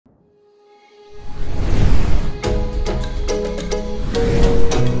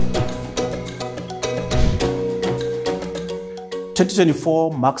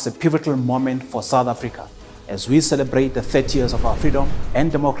2024 marks a pivotal moment for South Africa as we celebrate the 30 years of our freedom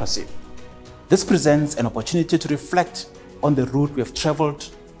and democracy. This presents an opportunity to reflect on the route we have traveled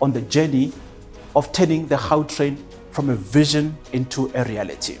on the journey of turning the Gautrain from a vision into a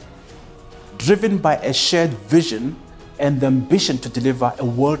reality. Driven by a shared vision and the ambition to deliver a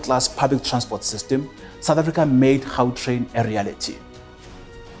world-class public transport system, South Africa made Gautrain a reality.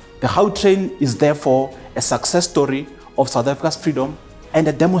 The Gautrain is therefore a success story of South Africa's freedom and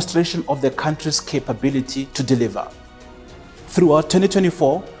a demonstration of the country's capability to deliver. Throughout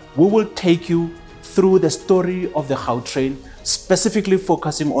 2024, we will take you through the story of the Gautrain, specifically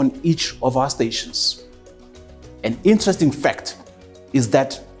focusing on each of our stations. An interesting fact is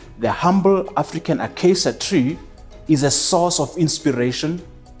that the humble African acacia tree is a source of inspiration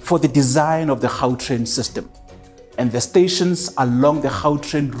for the design of the Gautrain system, and the stations along the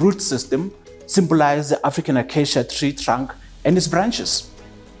Gautrain route system symbolize the African acacia tree trunk and its branches.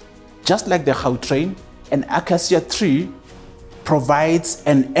 Just like the Gautrain, an acacia tree provides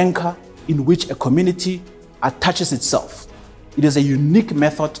an anchor in which a community attaches itself. It is a unique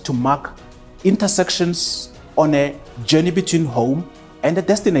method to mark intersections on a journey between home and a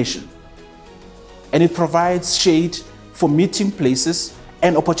destination. And it provides shade for meeting places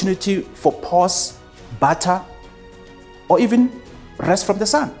and opportunity for pause, barter, or even rest from the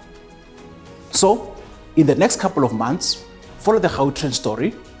sun. So, in the next couple of months, follow the Gautrain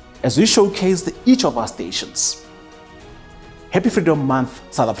story as we showcase each of our stations. Happy Freedom Month,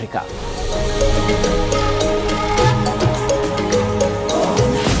 South Africa.